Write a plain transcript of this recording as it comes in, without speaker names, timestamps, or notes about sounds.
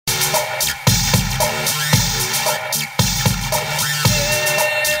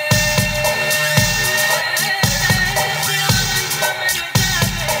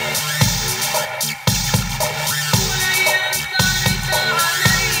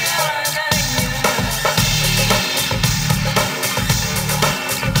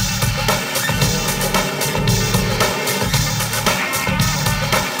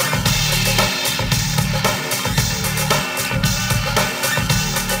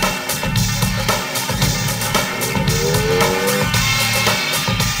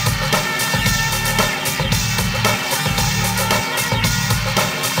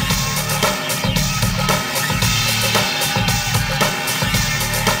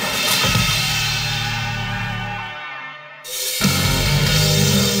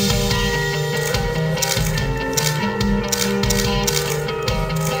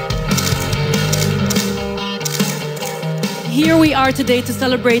are today to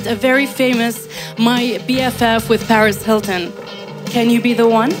celebrate a very famous My BFF with Paris Hilton. Can you be the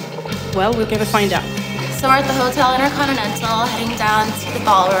one? Well, we're gonna find out. So we're at the Hotel Intercontinental, heading down to the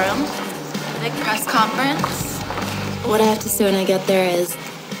ballroom, the big press conference. What I have to say when I get there is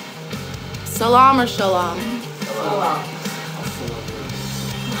salam or shalom? Shalom.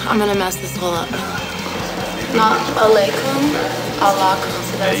 I'm gonna mess this whole up. Not alaikum, alaikum.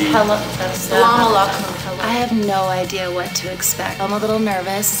 So that's hello. That's salam alaikum. I have no idea what to expect. I'm a little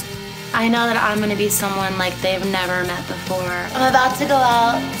nervous. I know that I'm gonna be someone like they've never met before. I'm about to go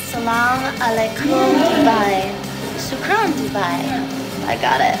out. Salam alaikum Dubai. Shukran Dubai. I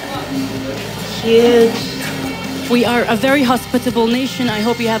got it. Huge. We are a very hospitable nation. I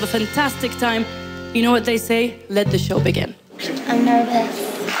hope you have a fantastic time. You know what they say? Let the show begin. I'm nervous.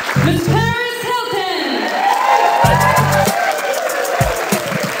 Miss Paris Hilton!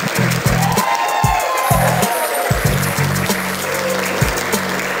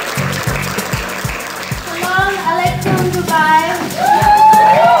 Salam alaikum Dubai.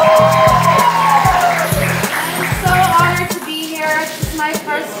 I'm so honored to be here. This is my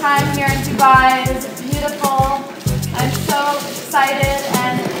first time here in Dubai. It is beautiful. I'm so excited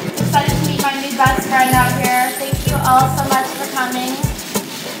to meet my new best friend out here. Thank you all so much for coming.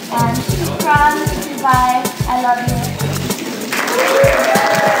 And shukran Dubai. I love you.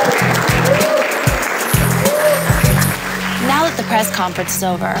 Now that the press conference is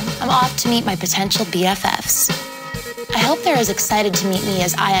over, I'm off to meet my potential BFFs. I hope they're as excited to meet me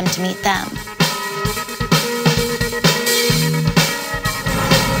as I am to meet them.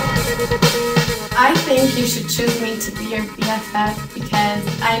 I think you should choose me to be your BFF because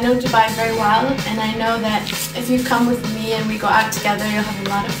I know Dubai very well, and I know that if you come with me and we go out together, you'll have a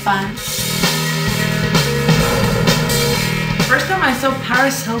lot of fun. First time I saw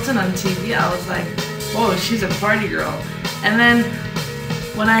Paris Hilton on TV, I was like, whoa, she's a party girl. And then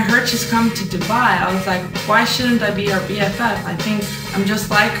when I heard she's coming to Dubai, I was like, why shouldn't I be her BFF? I think I'm just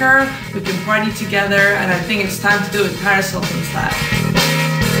like her, we can party together, and I think it's time to do it Paris Hilton style.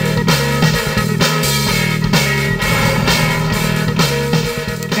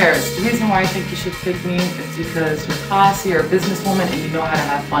 Paris, the reason why I think you should pick me is because you're classy, you're a businesswoman, and you know how to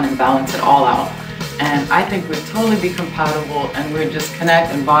have fun and balance it all out. And I think we'd totally be compatible and we'd just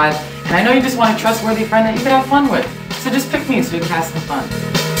connect and vibe. And I know you just want a trustworthy friend that you could have fun with. So just pick me so we can have some fun.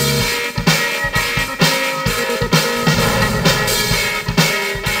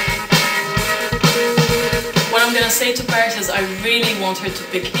 What I'm gonna say to Paris is I really want her to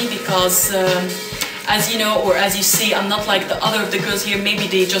pick me because as you know, or as you see, I'm not like the other of the girls here. Maybe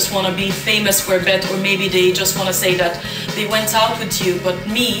they just want to be famous for a bit, or maybe they just want to say that they went out with you. But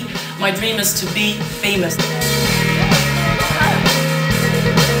me, my dream is to be famous.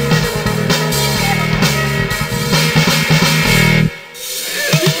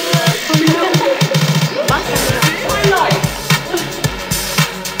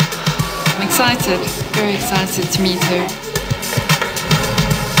 I'm excited, very excited to meet her.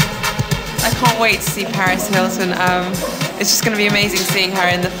 I can't wait to see Paris Hilton. It's just going to be amazing seeing her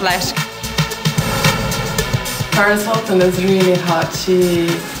in the flesh. Paris Hilton is really hot. She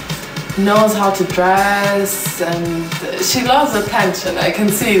knows how to dress and she loves attention. I can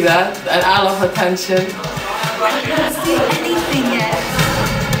see that, and I love attention. I can't see anything yet.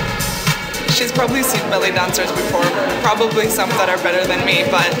 She's probably seen belly dancers before, probably some that are better than me,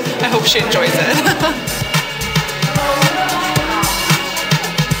 but I hope she enjoys it.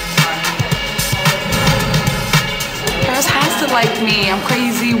 Has to like me. I'm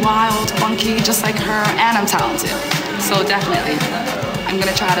crazy, wild, funky, just like her, and I'm talented. So definitely, I'm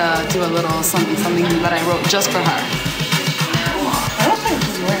gonna try to do a little something that I wrote just for her.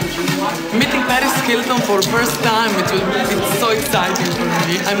 Meeting Paris Hilton for the first time, it's so exciting for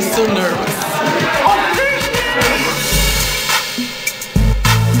me. I'm so nervous.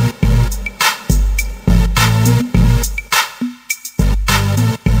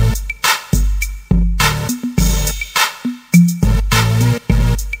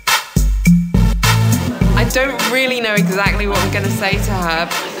 I don't really know exactly what I'm going to say to her.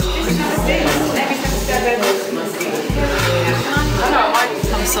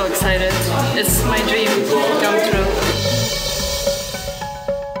 I'm so excited. It's my dream come true.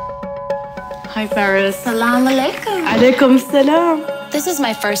 Hi, Paris. Salam alaikum. Alaikum salam. This is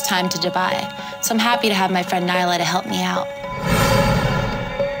my first time to Dubai, so I'm happy to have my friend Nyla to help me out.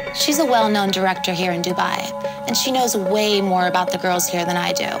 She's a well-known director here in Dubai, and she knows way more about the girls here than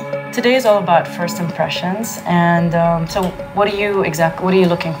I do. Today is all about first impressions, and so what are you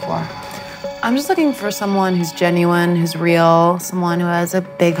looking for? I'm just looking for someone who's genuine, who's real, someone who has a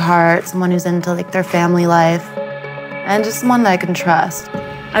big heart, someone who's into like their family life. and just someone that I can trust.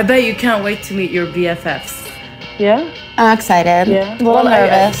 I bet you can't wait to meet your BFFs. Yeah? I'm excited. Yeah. A little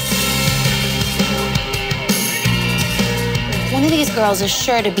nervous. One of these girls is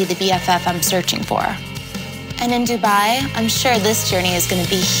sure to be the BFF I'm searching for. And in Dubai, I'm sure this journey is going to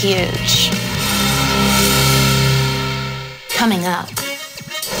be huge. Coming up.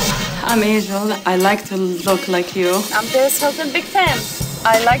 I'm Angel. I like to look like you. I'm Paris Hilton, big fan.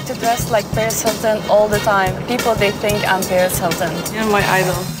 I like to dress like Paris Hilton all the time. People, they think I'm Paris Hilton. You're my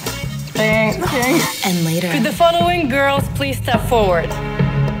idol. Thanks. And later. Could the following girls please step forward?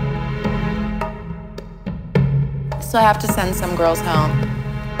 So I have to send some girls home.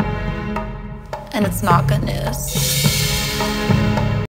 And it's not good news.